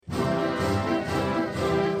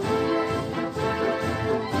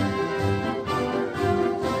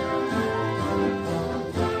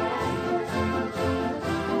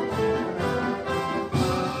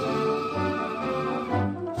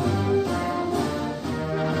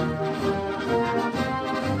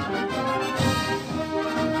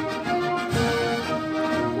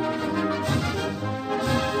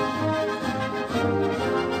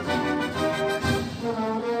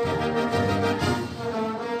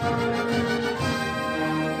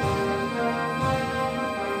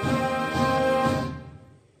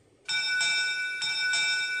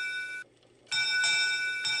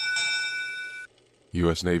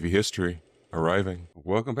U.S. Navy history arriving.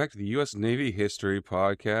 Welcome back to the U.S. Navy History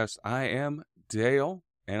Podcast. I am Dale,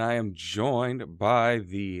 and I am joined by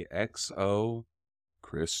the XO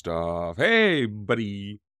Christoph. Hey,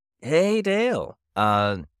 buddy. Hey, Dale.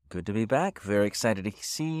 Good to be back. Very excited to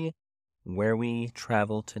see where we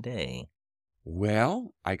travel today.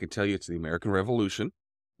 Well, I can tell you it's the American Revolution,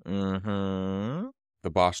 Mm-hmm. the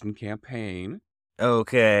Boston Campaign,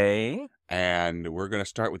 Okay. and we're going to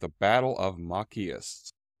start with the Battle of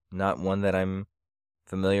Machias. Not one that I'm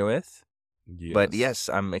familiar with, but yes,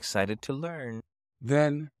 I'm excited to learn.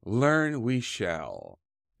 Then learn we shall.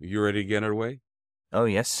 You ready to get underway? Oh,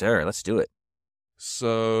 yes, sir. Let's do it.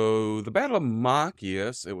 So, the Battle of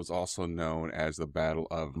Machias, it was also known as the Battle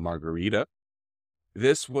of Margarita.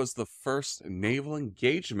 This was the first naval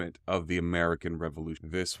engagement of the American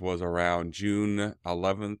Revolution. This was around June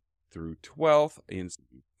 11th through 12th in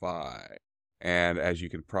 1965. And as you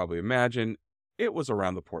can probably imagine, it was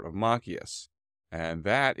around the port of Machias. And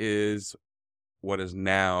that is what is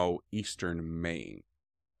now eastern Maine.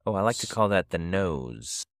 Oh, I like to call that the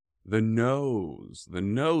nose. The nose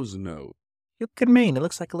node. You look at Maine. It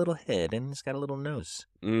looks like a little head, and it's got a little nose.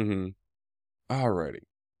 Mm-hmm. Alrighty.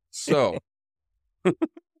 So,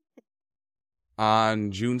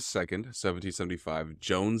 on June 2nd, 1775,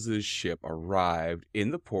 Jones's ship arrived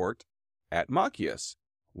in the port at Machias,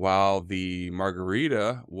 while the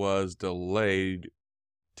Margarita was delayed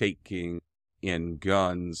taking in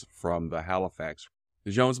guns from the Halifax.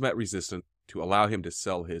 Jones met resistance to allow him to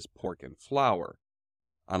sell his pork and flour,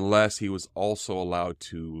 unless he was also allowed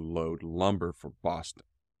to load lumber for Boston.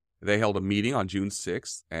 They held a meeting on June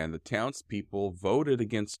 6th, and the townspeople voted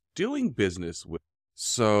against doing business with.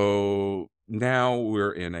 So now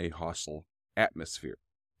we're in a hostile atmosphere.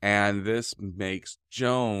 And this makes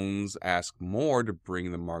Jones ask Moore to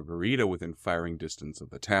bring the Margarita within firing distance of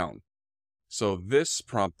the town. So this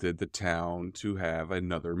prompted the town to have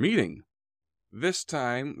another meeting. This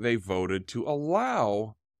time they voted to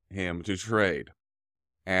allow him to trade.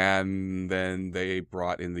 And then they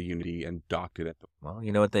brought in the Unity and docked it at the... Well,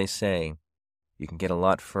 you know what they say. You can get a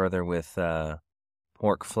lot further with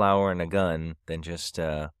pork, flour, and a gun than just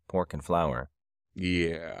pork and flour.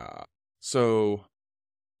 Yeah. So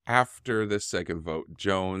after this second vote,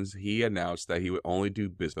 Jones, he announced that he would only do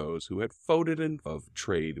business with those who had voted in of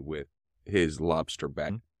trade with his lobster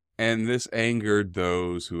back. And this angered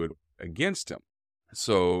those who had against him.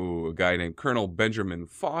 So a guy named Colonel Benjamin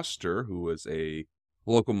Foster, who was a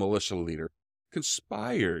local militia leader,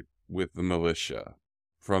 conspired with the militia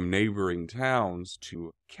from neighboring towns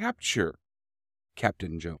to capture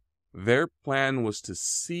Captain Jones. Their plan was to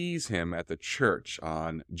seize him at the church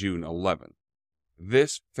on June 11th.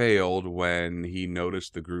 This failed when he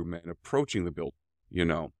noticed the group of men approaching the building.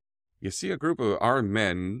 You see a group of armed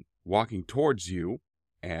men walking towards you,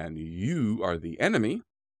 and you are the enemy.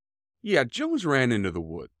 Yeah, Jones ran into the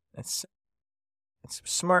wood. That's a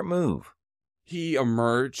smart move. He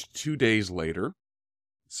emerged 2 days later.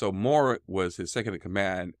 So Moore was his second in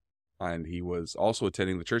command, and he was also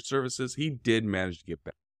attending the church services. He did manage to get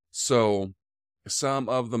back. So some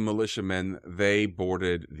of the militiamen, they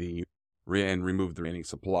boarded and removed the remaining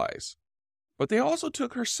supplies. But they also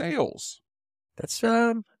took her sails. That's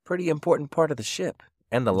a pretty important part of the ship,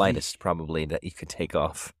 and the lightest probably that you could take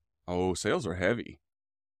off. Oh, sails are heavy.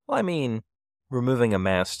 Well, I mean, removing a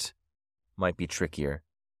mast might be trickier.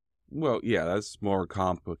 Well, yeah, that's more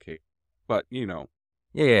complicated. But,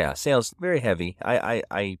 Yeah, sails very heavy.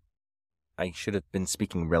 I should have been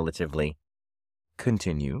speaking relatively.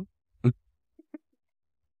 Continue.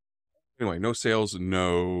 Anyway, no sails,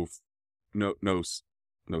 no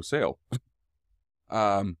sail.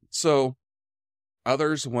 So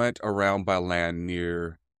others went around by land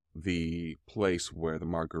near the place where the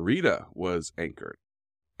Margarita was anchored,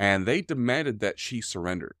 and they demanded that she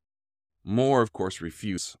surrender. Moore, of course,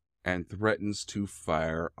 refused and threatens to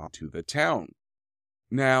fire onto the town.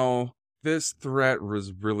 Now, this threat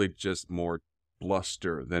was really just more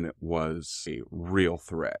bluster than it was a real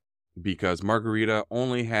threat, because Margarita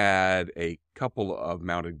only had a couple of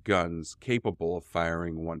mounted guns capable of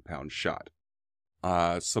firing 1-pound shot.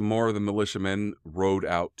 Some more of the militiamen rowed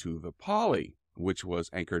out to the Polly, which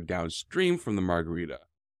was anchored downstream from the Margarita,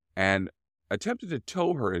 and attempted to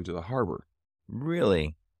tow her into the harbor.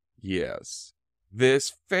 Really? Yes.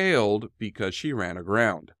 This failed because she ran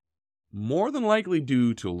aground, more than likely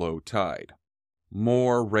due to low tide.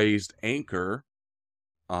 Moore raised anchor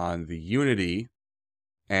on the Unity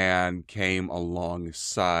and came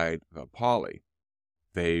alongside the Polly.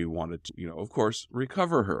 They wanted to, of course,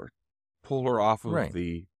 recover her, pull her off of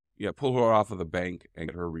Right. pull her off of the bank and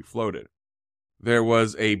get her refloated. There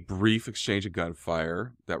was a brief exchange of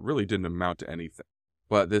gunfire that really didn't amount to anything,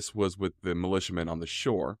 but this was with the militiamen on the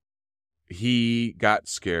shore. He got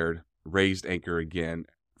scared, raised anchor again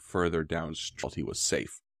further downstream. He was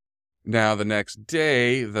safe. Now, the next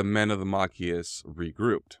day, the men of the Machias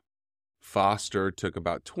regrouped. Foster took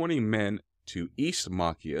about 20 men to East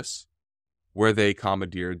Machias, where they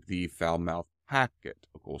commandeered the Falmouth Packet,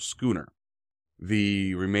 a local schooner.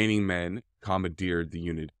 The remaining men commandeered the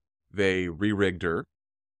unit. They re-rigged her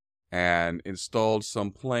and installed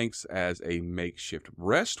some planks as a makeshift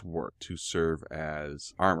breastwork to serve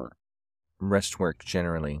as armor. Breastwork,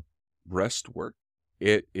 generally. Breastwork.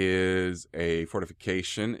 It is a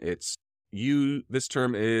fortification. This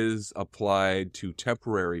term is applied to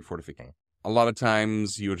temporary fortification. A lot of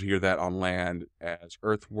times you would hear that on land as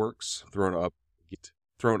earthworks thrown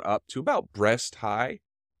up to about breast high.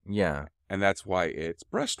 Yeah. And that's why it's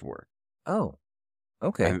breastwork. Oh,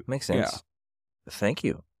 okay. And- Makes sense. yeah. Thank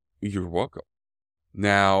you. You're welcome.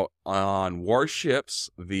 Now, on warships,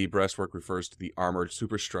 the breastwork refers to the armored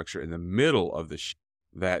superstructure in the middle of the ship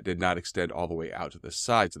that did not extend all the way out to the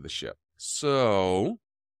sides of the ship. So,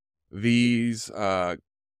 these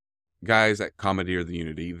guys that commandeered the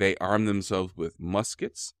Unity, they armed themselves with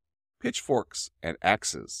muskets, pitchforks, and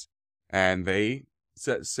axes, and they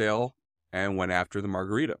set sail and went after the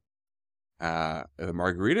Margarita. The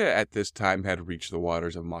Margarita at this time had reached the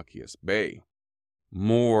waters of Machias Bay.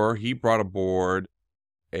 Moore, he brought aboard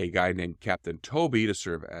a guy named Captain Toby to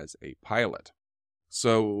serve as a pilot.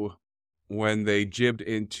 So when they jibbed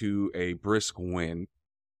into a brisk wind,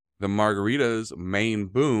 the Margarita's main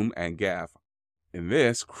boom and gaff, and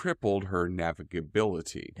this crippled her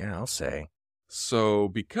navigability. Yeah, I'll say. So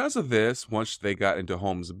because of this, once they got into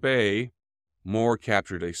Holmes Bay, Moore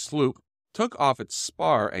captured a sloop, took off its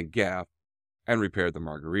spar and gaff, and repaired the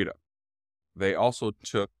Margarita. They also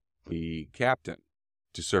took the captain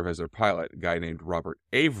to serve as their pilot, a guy named Robert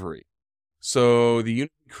Avery. So the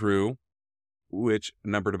Unity crew, which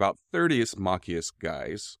numbered about 30 Machias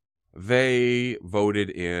guys, they voted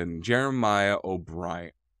in Jeremiah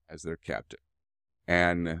O'Brien as their captain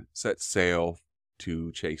and set sail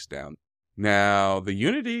to chase down. Now, the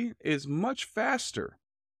Unity is much faster,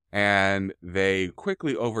 and they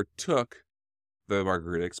quickly overtook the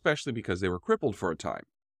Margarita, especially because they were crippled for a time.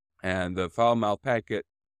 And the Falmouth Packet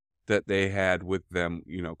that they had with them,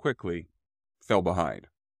 quickly fell behind.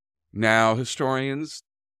 Now, historians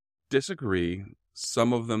disagree.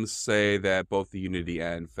 Some of them say that both the Unity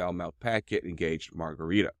and Falmouth Packet engaged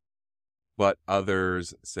Margarita, but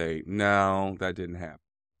others say, no, that didn't happen.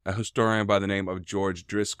 A historian by the name of George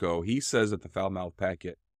Driscoll, he says that the Falmouth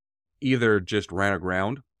Packet either just ran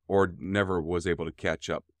aground or never was able to catch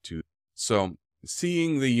up to. So,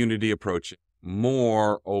 seeing the Unity approaching,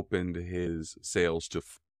 Moore opened his sails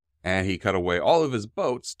and he cut away all of his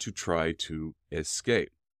boats to try to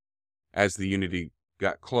escape. As the Unity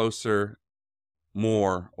got closer,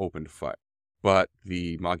 Moore opened fire, but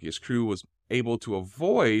the Machias crew was able to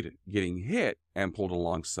avoid getting hit and pulled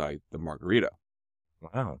alongside the Margarita.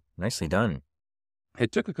 Wow, nicely done.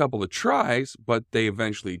 It took a couple of tries, but they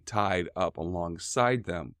eventually tied up alongside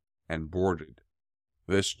them and boarded.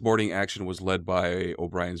 This boarding action was led by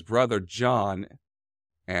O'Brien's brother, John,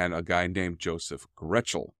 and a guy named Joseph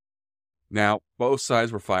Gretchel. Now, both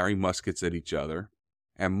sides were firing muskets at each other,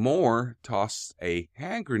 and Moore tossed a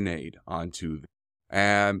hand grenade onto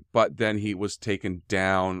them. But then he was taken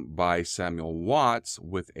down by Samuel Watts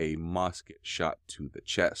with a musket shot to the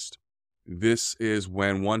chest. This is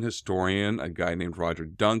when one historian, a guy named Roger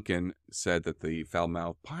Duncan, said that the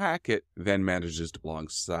Falmouth Packet then manages to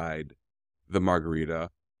alongside the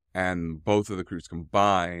Margarita, and both of the crews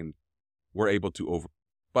combined were able to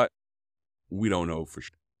but we don't know for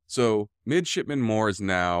sure. So Midshipman Moore is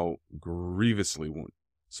now grievously wounded.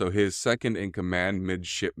 So his second in command,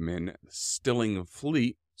 Midshipman Stilling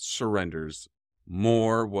Fleet, surrenders.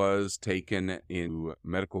 Moore was taken into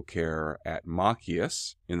medical care at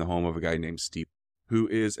Machias in the home of a guy named Steve, who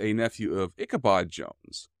is a nephew of Ichabod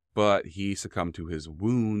Jones, but he succumbed to his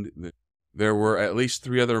wound. There were at least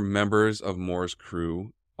 3 other members of Moore's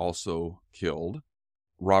crew also killed.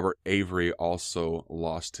 Robert Avery also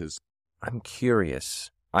lost his. I'm curious.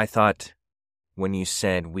 I thought when you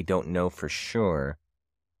said we don't know for sure,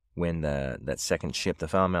 when that second ship, the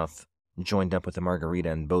Falmouth, joined up with the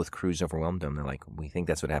Margarita and both crews overwhelmed them, they're like, we think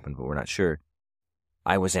that's what happened, but we're not sure.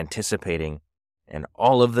 I was anticipating, and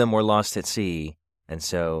all of them were lost at sea, and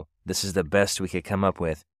so this is the best we could come up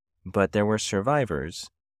with. But there were survivors,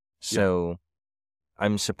 so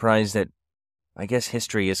I'm surprised that, I guess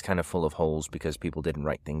history is kind of full of holes because people didn't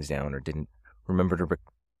write things down or didn't remember to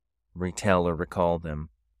retell or recall them.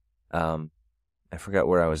 I forgot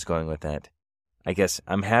where I was going with that. I guess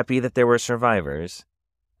I'm happy that there were survivors.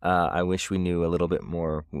 I wish we knew a little bit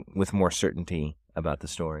more, with more certainty about the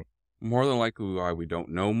story. More than likely why we don't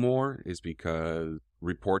know more is because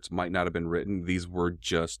reports might not have been written. These were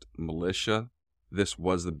just militia. This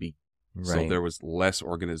was the So Right. there was less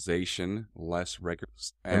organization, less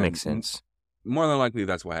records. That makes sense. More than likely,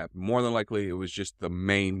 that's what happened. More than likely, it was just the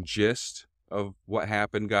main gist of what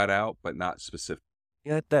happened got out, but not specific.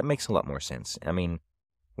 Yeah, that makes a lot more sense. I mean,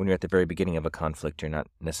 when you're at the very beginning of a conflict, you're not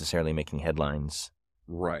necessarily making headlines.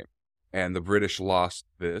 Right. And the British lost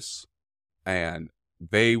this, and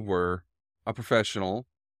they were a professional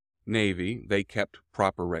navy. They kept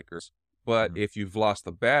proper records. But Mhm. if you've lost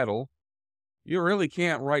the battle, you really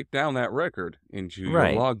can't write down that record into your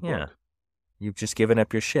Right, logbook. yeah. You've just given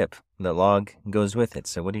up your ship. The log goes with it,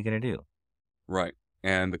 so what are you going to do? Right.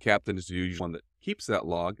 And the captain is usually one that keeps that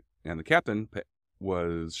log, and the captain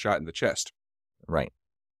was shot in the chest. Right.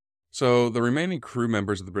 So the remaining crew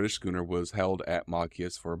members of the British schooner was held at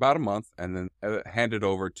Machias for about a month and then handed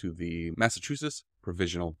over to the Massachusetts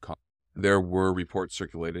Provisional Congress. There were reports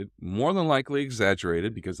circulated, more than likely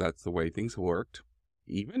exaggerated because that's the way things worked,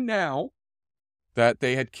 even now, that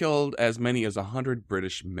they had killed as many as 100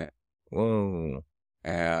 British men. Whoa.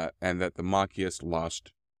 And that the Machias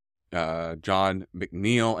lost John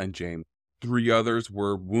McNeil and James. 3 others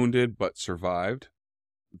were wounded but survived.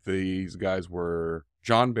 These guys were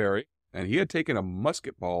John Barry, and he had taken a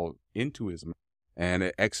musket ball into his mouth, and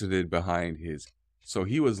it exited behind his. So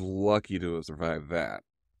he was lucky to have survived that.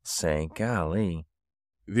 Say, golly.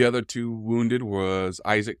 The other 2 wounded was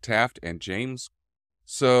Isaac Taft and James.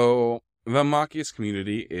 So the Machias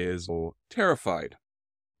community is terrified.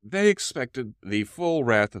 They expected the full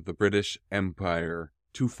wrath of the British Empire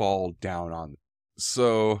to fall down on them.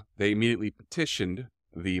 So they immediately petitioned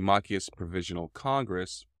the Machias Provisional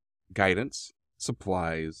Congress guidance,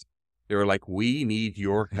 supplies. They were like, we need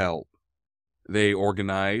your help. They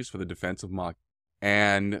organized for the defense of Machias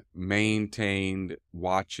and maintained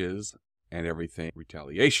watches and everything,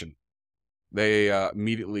 retaliation. They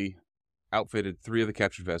immediately outfitted 3 of the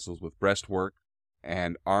captured vessels with breastwork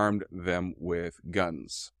and armed them with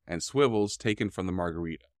guns and swivels taken from the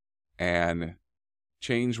Margarita, and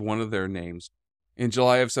changed one of their names. In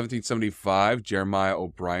July of 1775, Jeremiah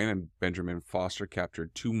O'Brien and Benjamin Foster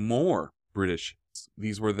captured 2 more British.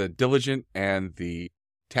 These were the Diligent and the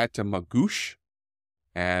Tatamagouche,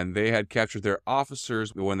 and they had captured their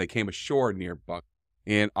officers when they came ashore near Buck.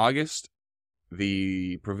 In August,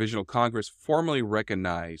 the Provisional Congress formally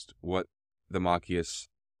recognized what the Machias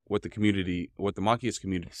community,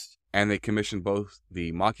 and they commissioned both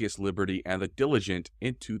the Machias Liberty and the Diligent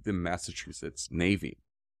into the Massachusetts Navy,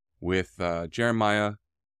 with Jeremiah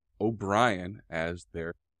O'Brien as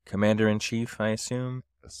their Commander-in-Chief, I assume?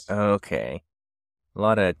 Okay. A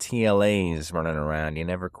lot of TLAs running around. You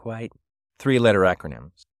never quite... 3-letter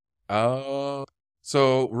acronyms.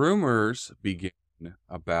 So rumors began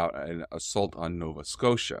about an assault on Nova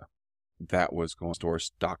Scotia that was going to store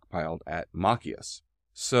stockpiled at Machias.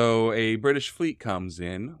 So a British fleet comes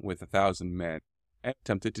in with 1,000 men and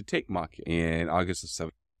attempted to take Machias in August of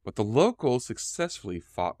 7. But the locals successfully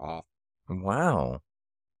fought off. Wow.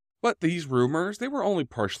 But these rumors, they were only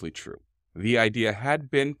partially true. The idea had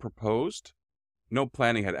been proposed. No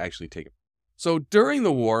planning had actually taken. So during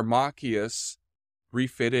the war, Machias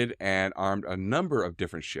refitted and armed a number of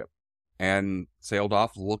different ships and sailed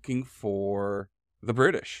off looking for the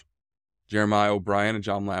British. Jeremiah O'Brien and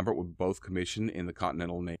John Lambert were both commissioned in the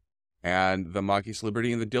Continental Navy, and the Machias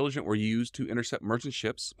Liberty and the Diligent were used to intercept merchant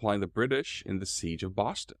ships supplying the British in the siege of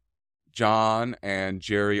Boston. John and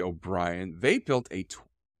Jerry O'Brien, they built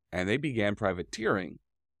and they began privateering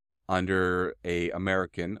under a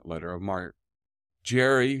American letter of marque.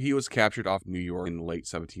 Jerry, he was captured off New York in late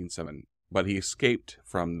 1770, but he escaped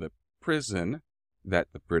from the prison that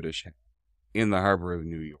the British had in the harbor of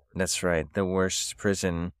New York. That's right, the worst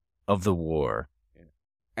prison of the war.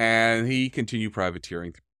 And he continued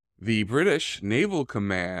privateering. The British Naval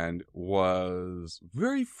Command was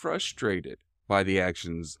very frustrated by the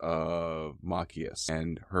actions of Machias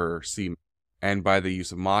and her seamen, and by the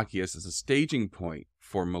use of Machias as a staging point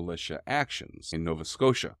for militia actions in Nova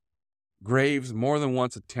Scotia. Graves more than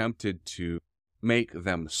once attempted to make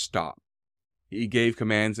them stop. He gave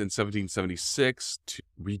commands in 1776 to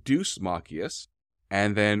reduce Machias,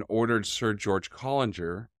 and then ordered Sir George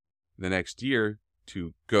Collinger the next year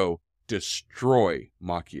to go destroy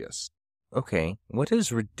Machias. Okay, what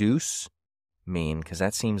does reduce mean? Because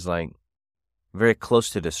that seems like very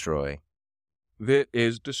close to destroy. That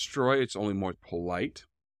is destroy, it's only more polite.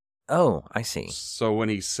 Oh, I see. So when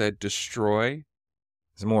he said destroy,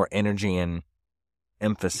 There's more energy and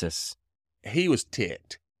emphasis. He was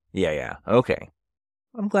ticked. Yeah. Okay.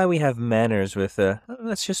 I'm glad we have manners with,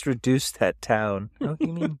 let's just reduce that town. Oh,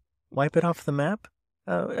 you mean wipe it off the map?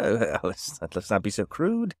 Let's not be so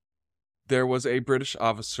crude. There was a British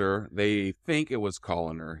officer, they think it was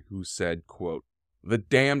Coloner, who said, quote, "The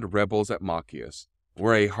damned rebels at Machias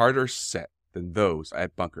were a harder set than those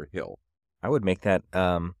at Bunker Hill." I would make that,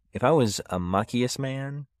 if I was a Machias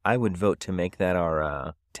man, I would vote to make that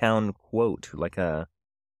our town quote. Like,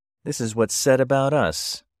 this is what's said about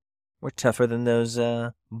us. We're tougher than those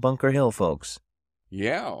Bunker Hill folks.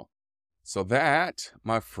 Yeah. So that,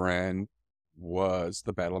 my friend, was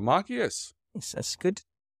the Battle of Machias. Yes, that's good.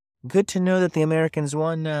 Good to know that the Americans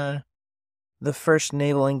won the first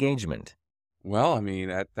naval engagement. Well, I mean,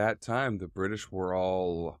 at that time, the British were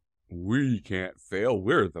all, we can't fail,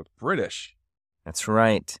 we're the British. That's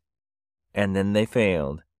right. And then they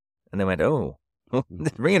failed. And they went, oh,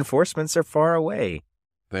 the reinforcements are far away.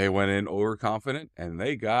 They went in overconfident, and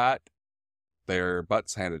they got their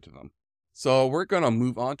butts handed to them. So we're going to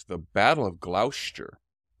move on to the Battle of Gloucester.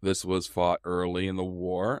 This was fought early in the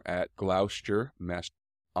war at Gloucester,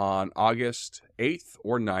 on August 8th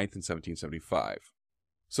or 9th in 1775.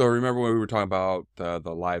 So remember when we were talking about the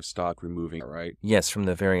livestock removing, right? Yes, from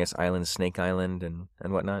the various islands, Snake Island and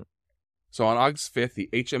whatnot. So on August 5th, the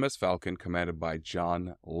HMS Falcon, commanded by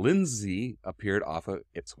John Lindsay, appeared off of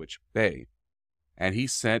Ipswich Bay. And he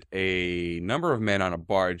sent a number of men on a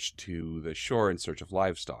barge to the shore in search of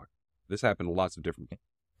livestock. This happened to lots of different...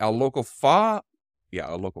 A local father,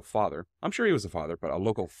 I'm sure he was a father, but a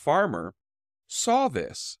local farmer saw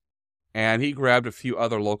this, and he grabbed a few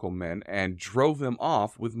other local men and drove them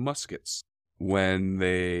off with muskets. When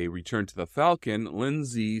they returned to the Falcon,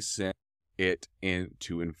 Lindsay sent it in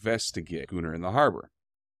to investigate the schooner in the harbor.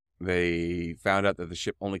 They found out that the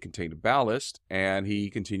ship only contained ballast, and he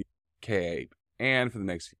continued Cape. And for the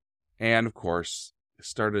next, and of course,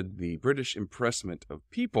 started the British impressment of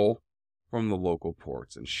people from the local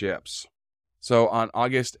ports and ships. So on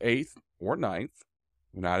August 8th or 9th,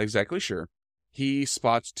 we're not exactly sure, he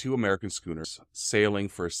spots two American schooners sailing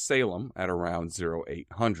for Salem at around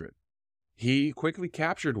 0800. He quickly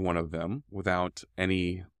captured one of them without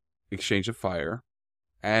any exchange of fire,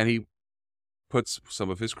 and he puts some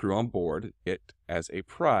of his crew on board it as a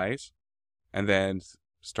prize, and then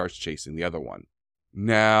starts chasing the other one.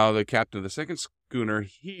 Now, the captain of the second schooner,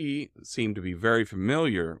 he seemed to be very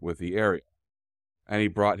familiar with the area, and he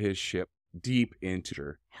brought his ship deep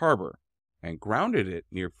into harbor and grounded it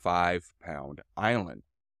near 5 Pound Island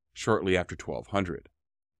shortly after 1200.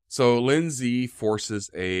 So Lindsay forces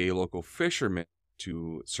a local fisherman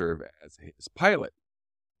to serve as his pilot,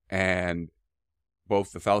 and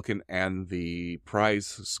both the Falcon and the prize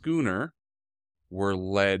schooner were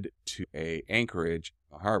led to an anchorage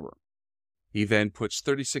in the harbor. He then puts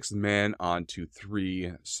 36 men onto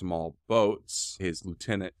 3 small boats, his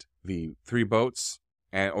lieutenant, the 3 boats,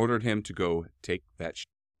 and ordered him to go take that ship.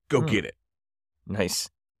 Go get it. Nice.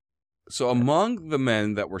 So among the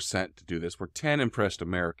men that were sent to do this were 10 impressed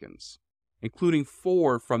Americans, including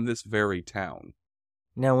 4 from this very town.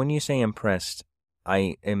 Now, when you say impressed,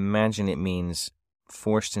 I imagine it means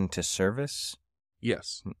forced into service?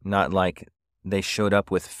 Yes. Not like they showed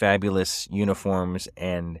up with fabulous uniforms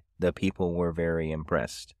and the people were very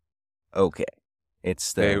impressed. Okay.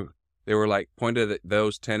 It's the... They were like, pointed at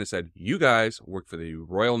those 10 and said, you guys work for the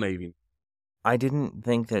Royal Navy. I didn't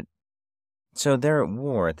think that... So they're at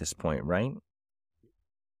war at this point, right?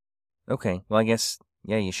 Okay. Well, I guess,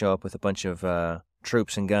 yeah, you show up with a bunch of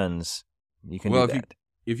troops and guns. You can do that.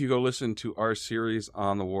 If you go listen to our series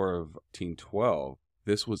on the War of 1812,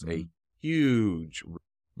 this was a huge...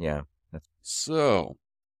 Yeah. So,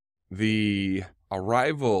 the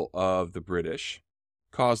arrival of the British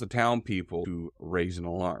caused the town people to raise an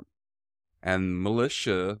alarm, and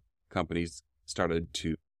militia companies started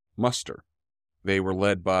to muster. They were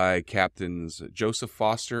led by Captains Joseph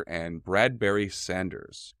Foster and Bradbury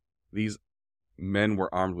Sanders. These men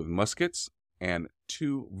were armed with muskets and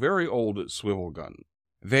 2 very old swivel guns.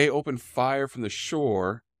 They opened fire from the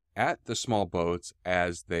shore at the small boats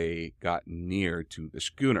as they got near to the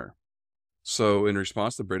schooner. So, in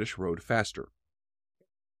response, the British rowed faster.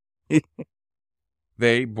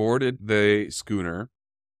 They boarded the schooner,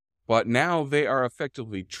 but now they are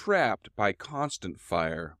effectively trapped by constant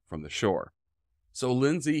fire from the shore. So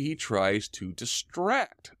Lindsay, he tries to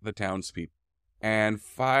distract the townspeople and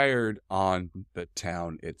fired on the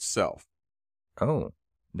town itself. Oh,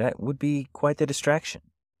 that would be quite the distraction.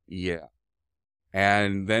 Yeah.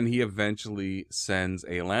 And then he eventually sends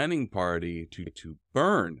a landing party to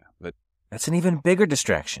burn the... That's an even bigger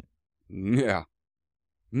distraction. Yeah.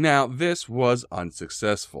 Now, this was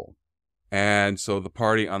unsuccessful. And so the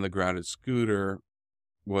party on the grounded schooner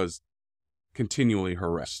was continually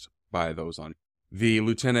harassed by those on. The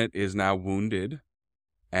lieutenant is now wounded,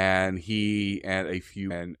 and he and a few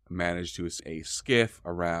men managed to escape a skiff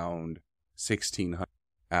around 1600.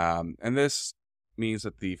 And this means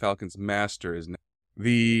that the Falcon's master is now.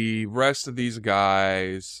 The rest of these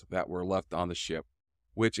guys that were left on the ship,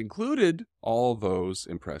 which included all those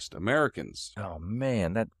impressed Americans. Oh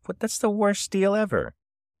man, that's the worst deal ever.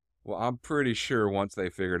 Well, I'm pretty sure once they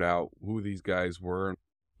figured out who these guys were.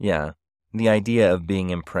 Yeah, the idea of being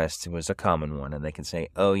impressed was a common one, and they can say,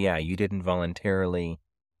 "Oh yeah, you didn't voluntarily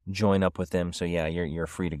join up with them, so yeah, you're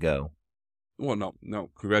free to go." Well, no.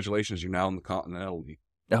 Congratulations, you're now in the Continental League.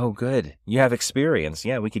 Oh, good. You have experience.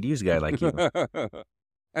 Yeah, we could use a guy like you.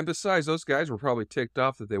 And besides, those guys were probably ticked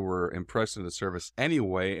off that they were impressed in the service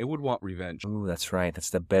anyway and would want revenge. Ooh, that's right. That's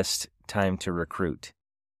the best time to recruit.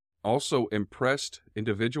 Also, impressed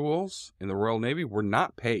individuals in the Royal Navy were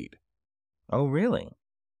not paid. Oh, really?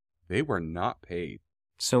 They were not paid.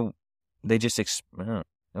 So they just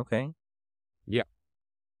okay. Yeah.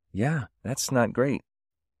 Yeah, that's not great.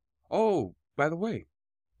 Oh, by the way,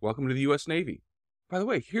 welcome to the U.S. Navy. By the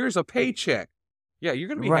way, here's a paycheck. Yeah, you're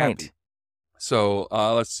going to be happy. So,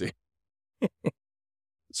 let's see.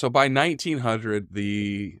 So by 1900,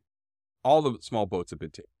 all the small boats had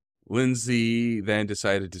been taken. Lindsay then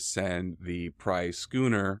decided to send the prize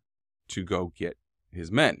schooner to go get his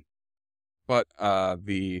men. But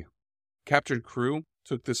the captured crew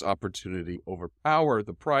took this opportunity to overpower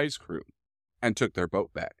the prize crew and took their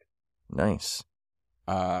boat back. Nice.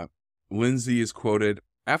 Lindsay is quoted,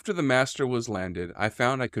 "After the master was landed, I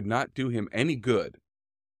found I could not do him any good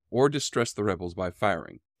or distress the rebels by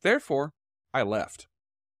firing. Therefore, I left."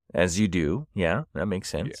 As you do. Yeah, that makes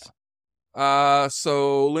sense. Yeah.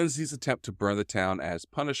 So Lindsay's attempt to burn the town as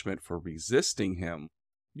punishment for resisting him,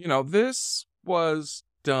 this was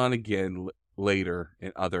done again later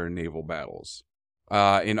in other naval battles.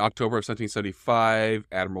 In October of 1775,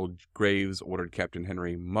 Admiral Graves ordered Captain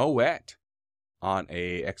Henry Moet on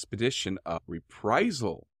an expedition of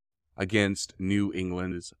reprisal against New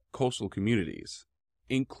England's coastal communities,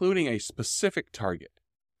 including a specific target,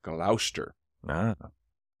 Gloucester,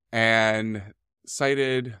 and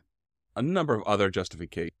cited a number of other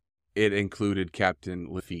justifications. It included Captain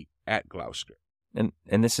Lafitte at Gloucester. And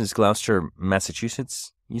this is Gloucester,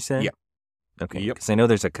 Massachusetts, you said? Yeah. Okay, Yep. because I know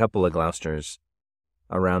there's a couple of Gloucesters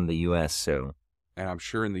around the U.S., so... And I'm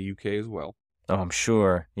sure in the U.K. as well. Oh, I'm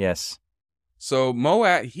sure, yes. So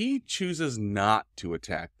Moet, he chooses not to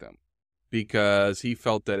attack them because he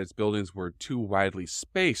felt that its buildings were too widely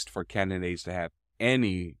spaced for cannonades to have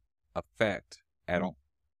any effect at all.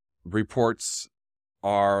 Reports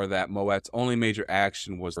are that Moet's only major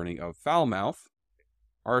action was burning of Falmouth.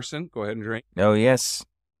 Arson, go ahead and drink. Oh, yes.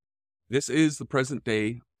 This is the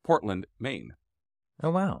present-day Portland, Maine.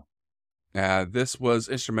 Oh, wow. This was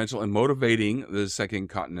instrumental in motivating the Second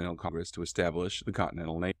Continental Congress to establish the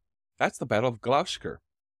Continental Navy. That's the Battle of Gloucester.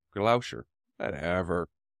 Whatever.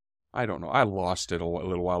 I don't know. I lost it a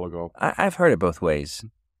little while ago. I've heard it both ways.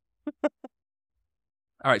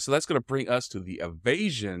 All right, so that's going to bring us to the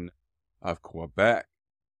invasion of Quebec.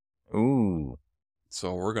 Ooh.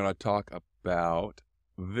 So we're going to talk about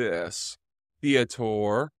this.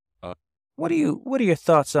 Theodore. What are your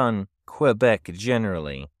thoughts on Quebec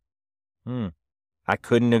generally? I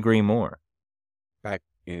couldn't agree more. Back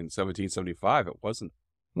in 1775, it wasn't.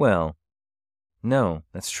 Well, no,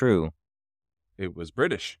 that's true. It was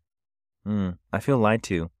British. I feel lied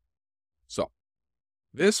to. So,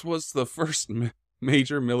 this was the first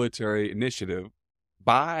major military initiative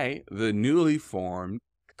by the newly formed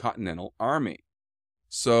Continental Army.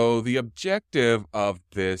 So, the objective of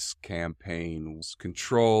this campaign was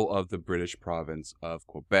control of the British province of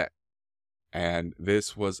Quebec. And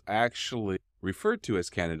this was actually referred to as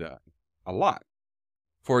Canada a lot.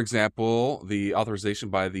 For example, the authorization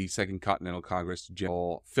by the Second Continental Congress to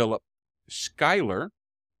General Philip Schuyler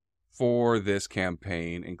for this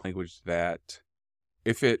campaign in language that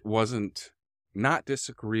if it wasn't not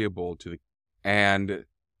disagreeable to the and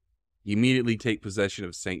immediately take possession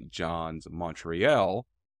of St. John's, Montreal,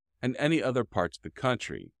 and any other parts of the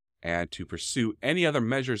country, and to pursue any other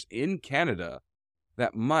measures in Canada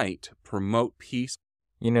that might promote peace.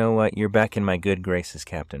 You know what? You're back in my good graces,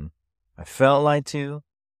 Captain. I felt lied to.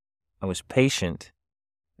 I was patient.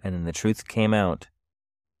 And then the truth came out.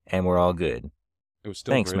 And we're all good. It was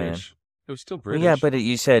still Thanks, British. man. It was still British. Well, yeah, but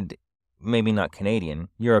you said maybe not Canadian.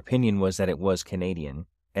 Your opinion was that it was Canadian.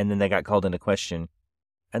 And then they got called into question.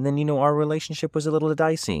 And then, our relationship was a little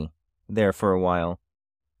dicey there for a while.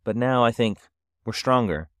 But now I think We're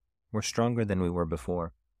stronger. We're stronger than we were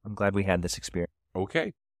before. I'm glad we had this experience.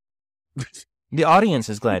 Okay. The audience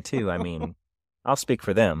is glad too. I mean, I'll speak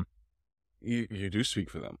for them. You do speak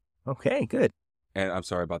for them. Okay, good. And I'm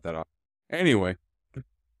sorry about that. Anyway.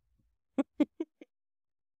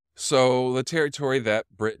 So the territory that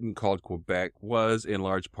Britain called Quebec was in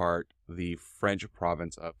large part the French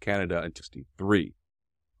province of Canada in 1663,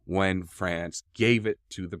 when France gave it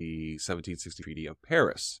to the 1760 Treaty of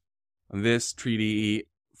Paris. This treaty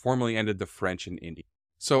formally ended the French in India.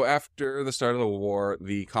 So after the start of the war,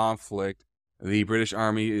 the conflict, the British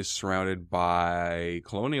Army is surrounded by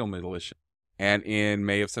colonial militia. And in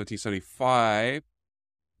May of 1775,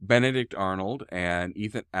 Benedict Arnold and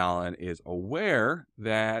Ethan Allen is aware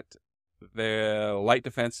that the light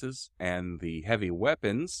defenses and the heavy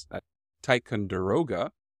weapons at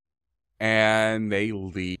Ticonderoga, and they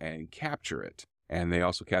lead and capture it. And they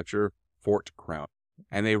also capture Fort Crown.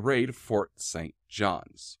 And they raid Fort St.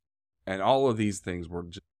 John's. And all of these things were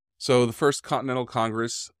so the First Continental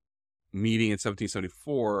Congress meeting in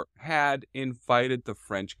 1774 had invited the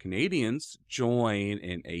French Canadians to join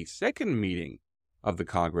in a second meeting of the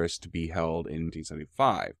Congress to be held in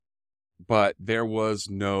 1775. But there was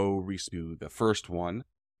no response to the first one.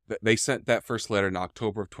 They sent that first letter in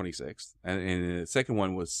October of 26th, and the second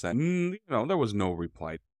one was sent, there was no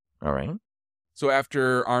reply. All right. So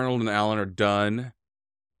after Arnold and Allen are done,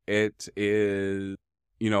 it is,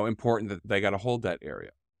 important that they got to hold that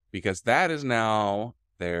area, because that is now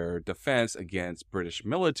their defense against British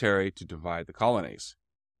military to divide the colonies.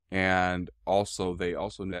 And also,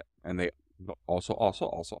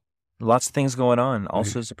 Lots of things going on.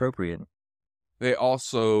 Also is appropriate. They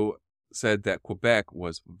also said that Quebec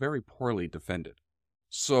was very poorly defended.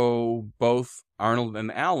 So both Arnold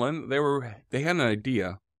and Allen, they had an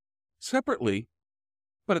idea separately,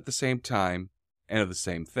 but at the same time, and of the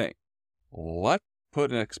same thing. Let's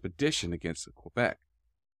put an expedition against Quebec.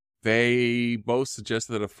 They both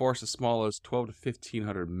suggested that a force as small as 12 to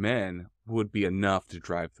 1,500 men would be enough to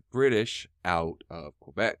drive the British out of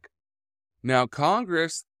Quebec. Now,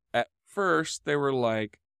 Congress, at first, they were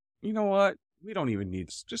like, you know what? We don't even need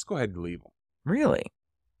this. Just go ahead and leave them. Really?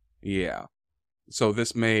 Yeah. So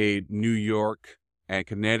this made New York and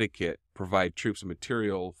Connecticut provide troops and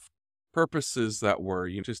material for purposes that were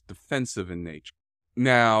just defensive in nature.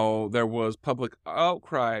 Now, there was public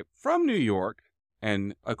outcry from New York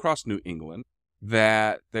and across New England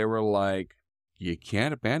that they were like, you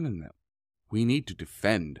can't abandon them. We need to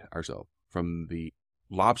defend ourselves from the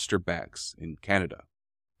lobsterbacks in Canada.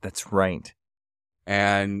 That's right.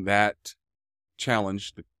 And that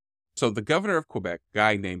challenged. So the governor of Quebec, a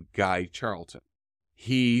guy named Guy Charleton,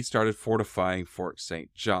 he started fortifying Fort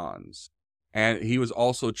St. John's. And he was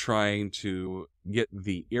also trying to get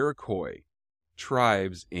the Iroquois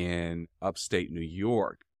tribes in upstate New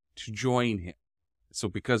York to join him. So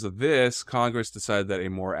because of this, Congress decided that a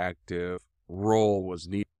more active role was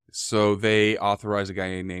needed. So they authorized a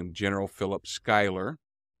guy named General Philip Schuyler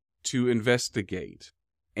to investigate.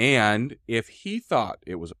 And if he thought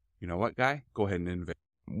it was, you know what, guy? Go ahead and invade.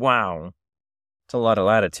 Wow. It's a lot of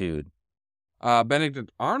latitude.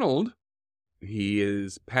 Benedict Arnold, he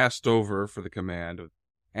is passed over for the command.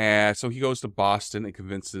 And so he goes to Boston and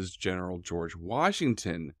convinces General George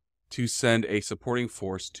Washington to send a supporting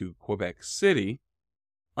force to Quebec City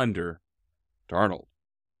under Arnold.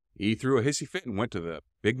 He threw a hissy fit and went to the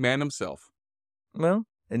big man himself. Well,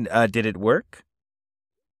 and did it work?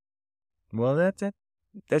 Well, that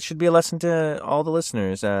should be a lesson to all the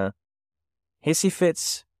listeners. Hissy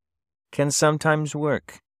fits can sometimes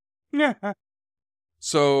work.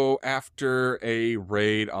 So after a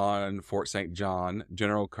raid on Fort St. John,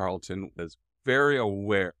 General Carleton was very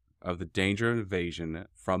aware of the danger of invasion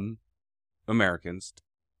from Americans,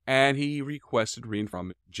 and he requested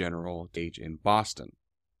reinforcements from General Gage in Boston.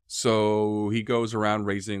 So he goes around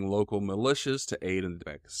raising local militias to aid in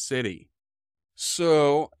Quebec City.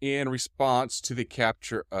 So in response to the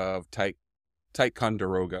capture of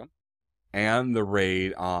Ticonderoga and the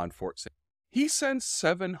raid on Fort St. He sends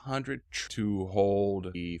 700 troops to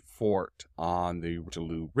hold the fort on the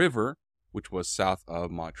Waterloo River, which was south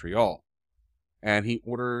of Montreal. And he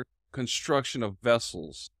ordered construction of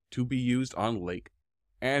vessels to be used on lake.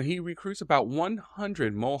 And he recruits about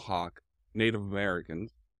 100 Mohawk Native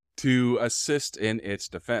Americans to assist in its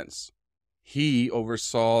defense. He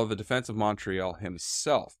oversaw the defense of Montreal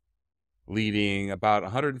himself, leading about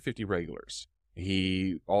 150 regulars.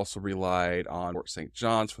 He also relied on Fort St.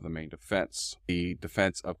 John's for the main defense. The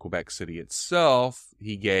defense of Quebec City itself,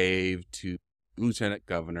 he gave to Lieutenant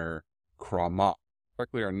Governor Cromont.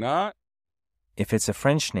 Correctly or not? If it's a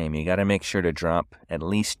French name, you got to make sure to drop at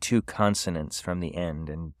least 2 consonants from the end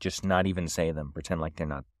and just not even say them. Pretend like they're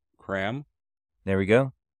not. Cram. There we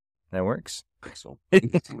go. That works. So,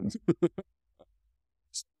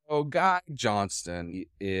 so Guy Johnston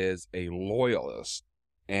is a loyalist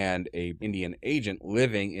and a Indian agent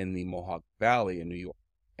living in the Mohawk Valley in New York.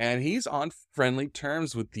 And he's on friendly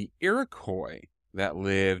terms with the Iroquois that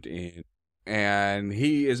lived in. And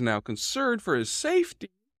he is now concerned for his safety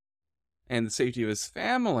and the safety of his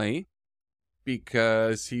family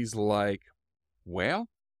because he's like, well,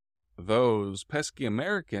 those pesky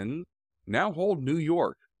Americans now hold New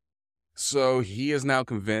York. So he is now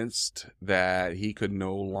convinced that he could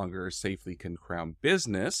no longer safely crown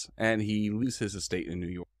business, and he leaves his estate in New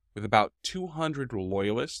York with about 200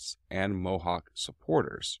 loyalists and Mohawk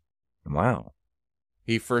supporters. Wow.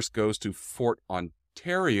 He first goes to Fort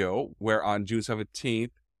Ontario, where on June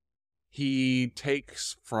 17th, he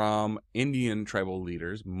takes from Indian tribal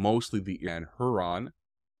leaders, mostly the and Huron,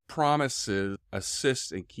 promises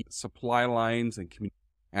assist and keep supply lines and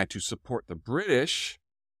to support the British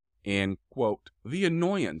in, quote, the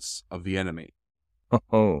annoyance of the enemy.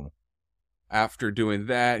 Oh. After doing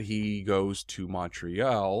that, he goes to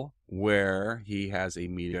Montreal, where he has a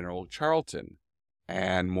meeting with General Charlton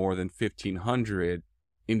and more than 1,500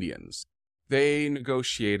 Indians. They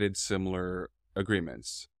negotiated similar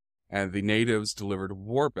agreements, and the natives delivered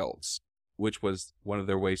war belts, which was one of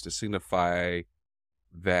their ways to signify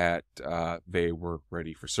that they were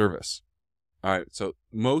ready for service. All right, so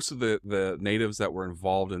most of the natives that were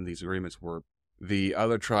involved in these agreements were the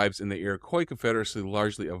other tribes in the Iroquois Confederacy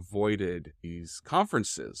largely avoided these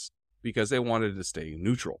conferences because they wanted to stay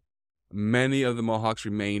neutral. Many of the Mohawks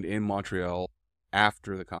remained in Montreal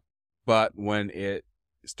after the conference, but when it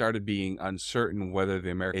started being uncertain whether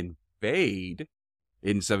the Americans invade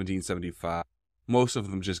in 1775, most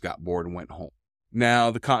of them just got bored and went home.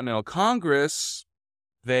 Now, the Continental Congress,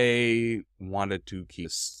 they wanted to keep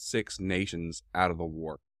 6 nations out of the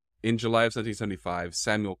war. In July of 1775,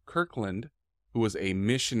 Samuel Kirkland, who was a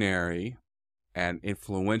missionary and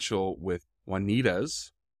influential with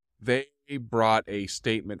Oneidas, he brought a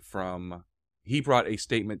statement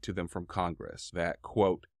to them from Congress that,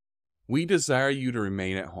 quote, we desire you to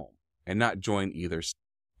remain at home and not join either,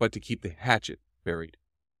 but to keep the hatchet buried.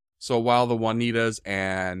 So while the Oneidas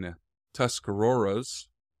and Tuscaroras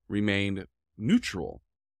remained neutral,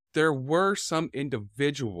 there were some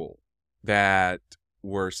individuals that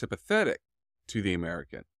were sympathetic to the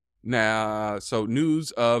American. Now, so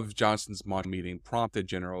news of Johnston's Montreal meeting prompted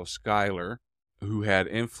General Schuyler, who had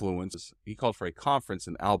influence. He called for a conference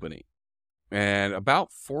in Albany, and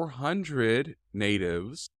about 400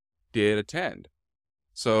 natives did attend.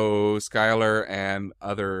 So Schuyler and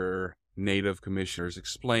other native commissioners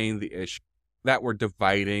explained the issue that were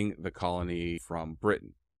dividing the colony from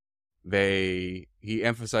Britain. He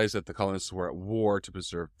emphasized that the colonists were at war to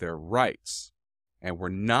preserve their rights and were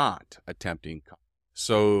not attempting.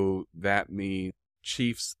 So that means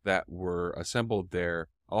chiefs that were assembled there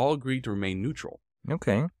all agreed to remain neutral.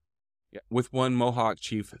 Okay. Yeah, with one Mohawk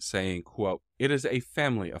chief saying, quote, it is a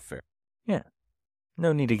family affair. Yeah.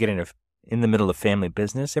 No need to get in the middle of family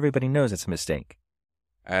business. Everybody knows it's a mistake.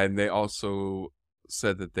 And they also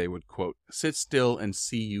said that they would, quote, sit still and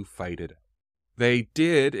see you fight it. They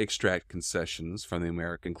did extract concessions from the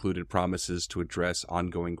America, included promises to address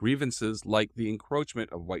ongoing grievances like the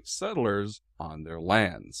encroachment of white settlers on their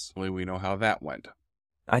lands. Only we know how that went.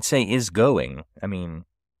 I'd say is going. I mean,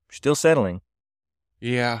 still settling.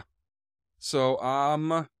 Yeah. So,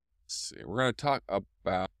 let's see. We're going to talk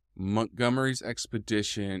about Montgomery's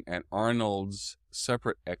expedition and Arnold's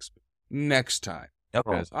separate expedition next time.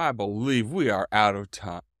 Because I believe we are out of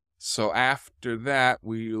time. So after that,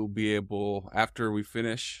 we'll be able, after we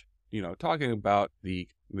finish, talking about the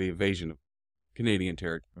invasion of Canadian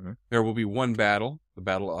territory, there will be one battle, the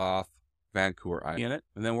Battle off Vancouver Island in it,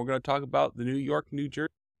 and then we're going to talk about the New York, New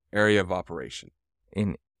Jersey area of operation.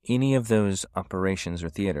 In any of those operations or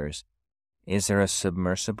theaters, is there a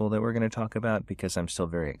submersible that we're going to talk about? Because I'm still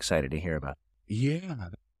very excited to hear about it. Yeah.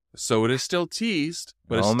 So it is still teased,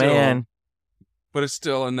 but but it's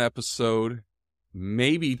still an episode,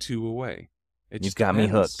 maybe 2 away. You've got me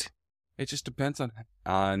hooked. It just depends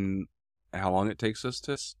on how long it takes us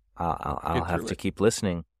to. I'll have to keep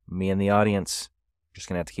listening. Me and the audience, just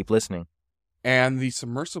gonna have to keep listening. And the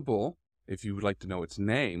submersible, if you would like to know its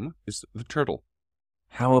name, is the Turtle.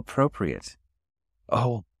 How appropriate.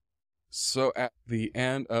 Oh. So at the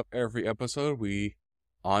end of every episode, we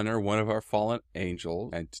honor one of our fallen angels,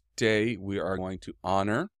 and today we are going to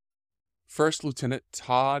honor First Lieutenant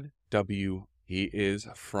Todd W. He is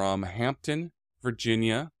from Hampton,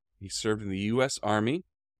 Virginia. He served in the U.S. Army,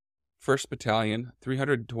 1st Battalion,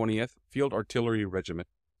 320th Field Artillery Regiment,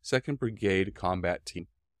 2nd Brigade Combat Team,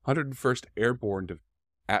 101st Airborne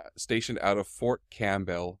stationed out of Fort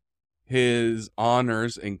Campbell. His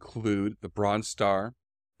honors include the Bronze Star,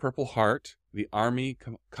 Purple Heart, the Army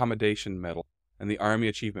Commendation Medal, and the Army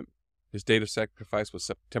Achievement. His date of sacrifice was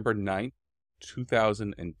September 9,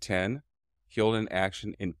 2010, killed in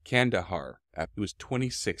action in Kandahar after he was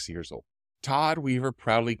 26 years old. Todd Weaver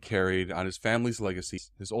proudly carried on his family's legacy.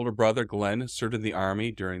 His older brother, Glenn, served in the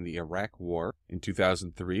Army during the Iraq War in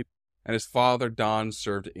 2003, and his father, Don,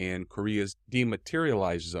 served in Korea's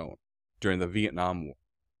Demilitarized Zone during the Vietnam War,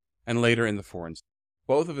 and later in the Foreign Service.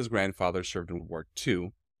 Both of his grandfathers served in World War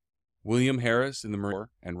II, William Harris in the Marine Corps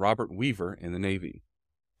and Robert Weaver in the Navy.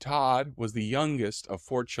 Todd was the youngest of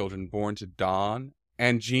 4 children born to Don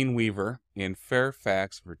and Jean Weaver in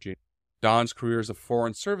Fairfax, Virginia. Don's career as a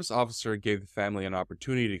Foreign Service officer gave the family an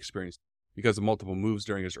opportunity to experience because of multiple moves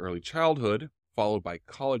during his early childhood, followed by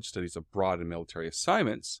college studies abroad and military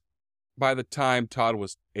assignments. By the time Todd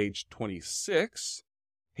was age 26,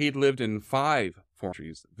 he'd lived in 5 foreign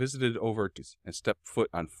countries, visited over and stepped foot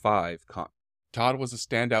on 5 continents. Todd was a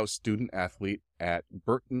standout student athlete at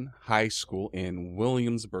Burton High School in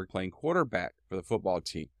Williamsburg, playing quarterback for the football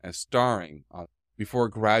team and starring on. Before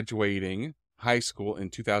graduating high school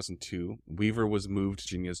in 2002, Weaver was moved to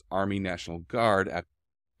Virginia's Army National Guard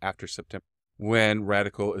after September, when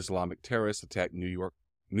radical Islamic terrorists attacked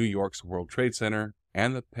New York's World Trade Center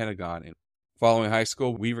and the Pentagon. Following high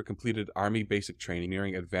school, Weaver completed Army basic training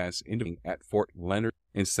nearing advanced engineering at Fort Leonard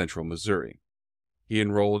in central Missouri. He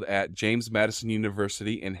enrolled at James Madison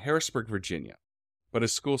University in Harrisburg, Virginia, but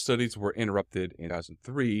his school studies were interrupted in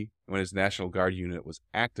 2003 when his National Guard unit was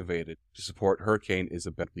activated to support Hurricane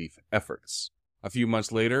Isabel relief efforts. A few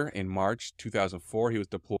months later, in March 2004, he was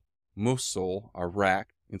deployed to Mosul, Iraq,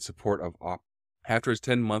 in support of OP. After his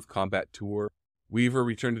 10-month combat tour, Weaver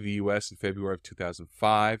returned to the U.S. in February of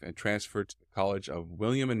 2005 and transferred to the College of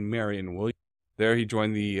William and Mary in William. There he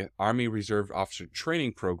joined the Army Reserve Officer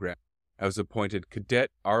Training Program and was appointed Cadet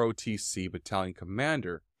ROTC Battalion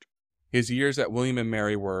Commander. His years at William and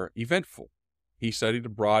Mary were eventful. He studied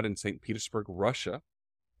abroad in St. Petersburg, Russia,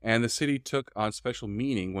 and the city took on special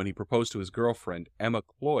meaning when he proposed to his girlfriend, Emma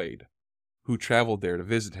Cloyd, who traveled there to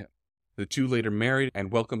visit him. The two later married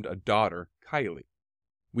and welcomed a daughter, Kylie.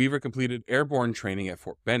 Weaver completed airborne training at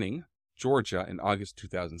Fort Benning, Georgia in August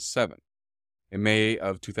 2007. In May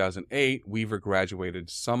of 2008, Weaver graduated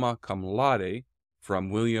summa cum laude from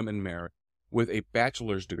William and Mary with a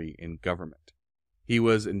bachelor's degree in government. He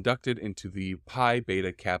was inducted into the Pi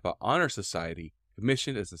Beta Kappa Honor Society,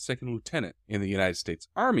 commissioned as a second lieutenant in the United States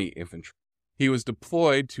Army Infantry. He was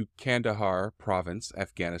deployed to Kandahar Province,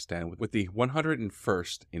 Afghanistan, with the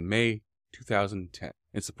 101st in May 2010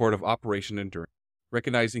 in support of Operation Enduring.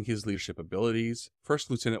 Recognizing his leadership abilities, First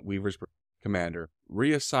Lieutenant Weaver's commander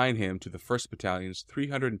reassigned him to the 1st Battalion's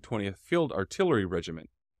 320th Field Artillery Regiment,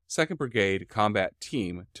 2nd Brigade Combat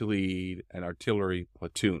Team to lead an artillery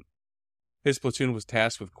platoon. His platoon was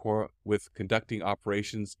tasked with conducting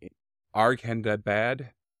operations in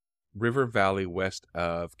Arghandabad River Valley west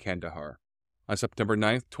of Kandahar. On September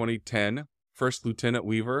 9, 2010, First Lieutenant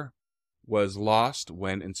Weaver was lost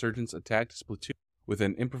when insurgents attacked his platoon with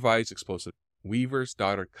an improvised explosive. Weaver's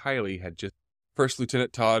daughter Kylie had just. First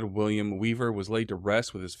Lieutenant Todd William Weaver was laid to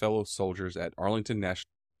rest with his fellow soldiers at Arlington National,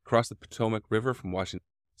 across the Potomac River from Washington,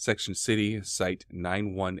 Section City, Site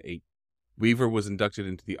 918. Weaver was inducted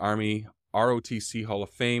into the Army ROTC Hall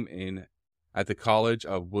of Fame at the College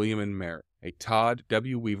of William and Mary. A Todd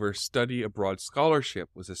W. Weaver Study Abroad Scholarship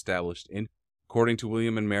was established in. According to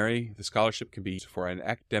William and Mary, the scholarship can be used for an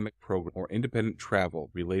academic program or independent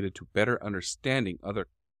travel related to better understanding other.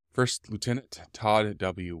 First Lieutenant Todd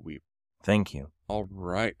W. Weaver. Thank you. All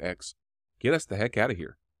right, X. Get us the heck out of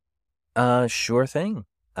here. Sure thing.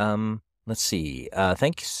 Let's see.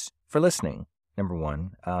 Thanks for listening, number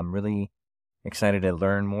one. I'm really excited to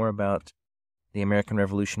learn more about the American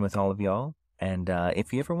Revolution with all of y'all. And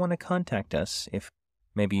if you ever want to contact us, if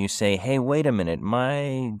maybe you say, hey, wait a minute,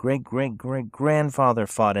 my great-great-great-grandfather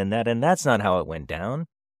fought in that, and that's not how it went down,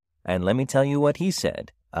 and let me tell you what he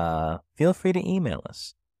said, feel free to email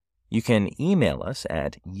us. You can email us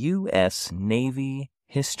at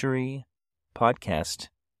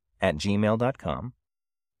usnavyhistorypodcast@gmail.com.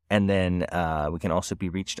 And then we can also be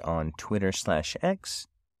reached on Twitter/X,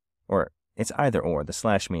 or it's either or. The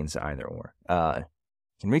slash means either or. You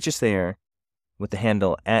can reach us there with the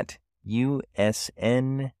handle at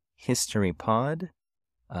USNHistoryPod.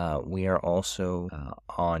 We are also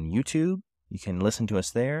on YouTube. You can listen to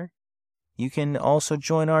us there. You can also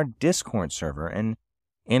join our Discord server, and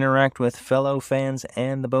interact with fellow fans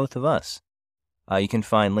and the both of us. You can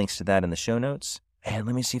find links to that in the show notes. And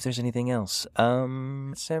let me see if there's anything else.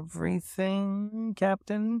 It's everything,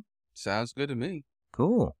 Captain. Sounds good to me.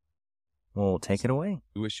 Cool. Well, take it away.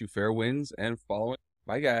 We wish you fair winds and following.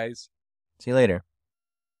 Bye, guys. See you later.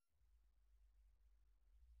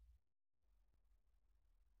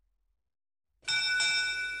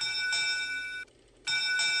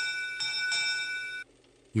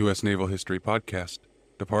 U.S. Naval History Podcast.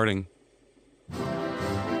 Departing